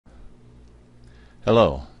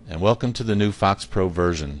Hello, and welcome to the new Fox Pro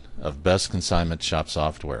version of Best Consignment Shop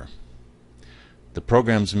Software. The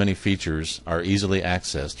program's many features are easily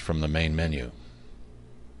accessed from the main menu.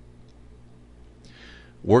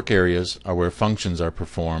 Work areas are where functions are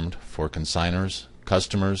performed for consignors,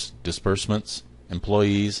 customers, disbursements,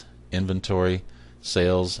 employees, inventory,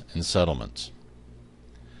 sales, and settlements.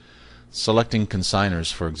 Selecting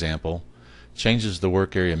consignors, for example, changes the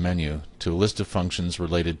work area menu to a list of functions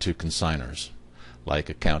related to consignors, like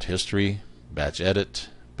account history, batch edit,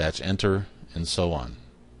 batch enter, and so on.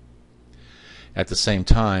 At the same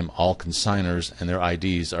time, all consignors and their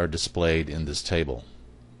IDs are displayed in this table.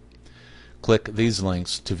 Click these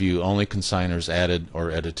links to view only consignors added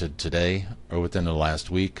or edited today or within the last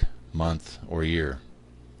week, month, or year.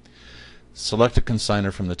 Select a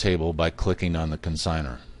consignor from the table by clicking on the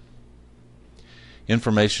consignor.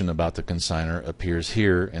 Information about the consignor appears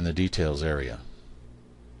here in the Details area.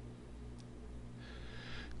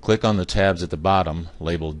 Click on the tabs at the bottom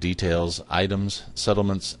labeled Details, Items,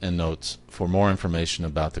 Settlements, and Notes for more information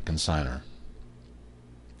about the consignor.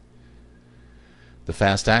 The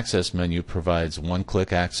Fast Access menu provides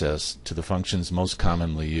one-click access to the functions most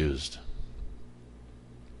commonly used.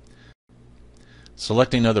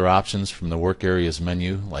 Selecting other options from the Work Areas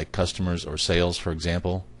menu, like Customers or Sales, for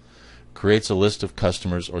example, creates a list of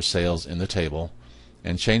customers or sales in the table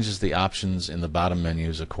and changes the options in the bottom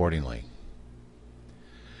menus accordingly.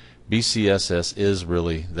 BCSS is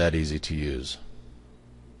really that easy to use.